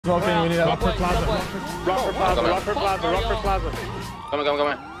Smoking, we need Rockford Plaza. Rockford Plaza, Rockford Plaza, Rockford Plaza. Come on.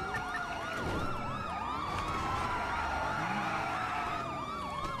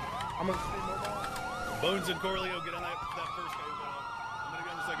 I'm gonna stay mobile. Bones and Corleo, get on that first guy. I'm gonna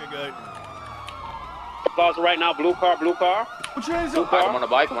get on the second guy. Plaza right now, blue car. Put your hands up. I'm on a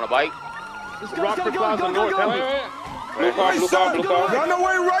bike. Rockford Plaza, north, go. Blue car. Run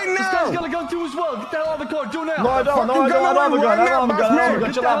away right This guy's now! got a gun too as well. Get the hell out of the car. Do it now. No, I don't have a gun. I don't have a gun.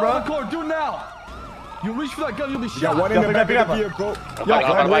 Get the hell out of the car. Do it now. You reach for that gun, you'll be shot. Yeah, one in the back of the vehicle. Bike.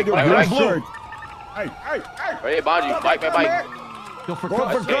 Hey. Hey, behind you. Bike. Go for Go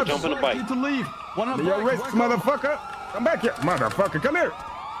cuts. for cuts. Jump in the bike. Need to leave. One on Your bike. wrist, motherfucker. Come back here. Motherfucker, come here.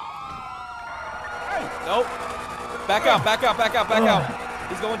 Nope. Back out.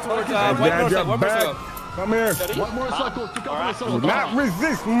 He's going towards one motorcycle. Come here. One motorcycle. Took out motorcycle. Do not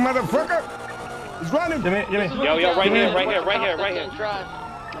resist, motherfucker. He's running. Yo, right here.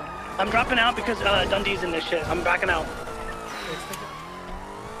 I'm dropping out because Dundee's in this shit. I'm backing out.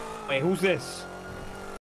 Wait, who's this?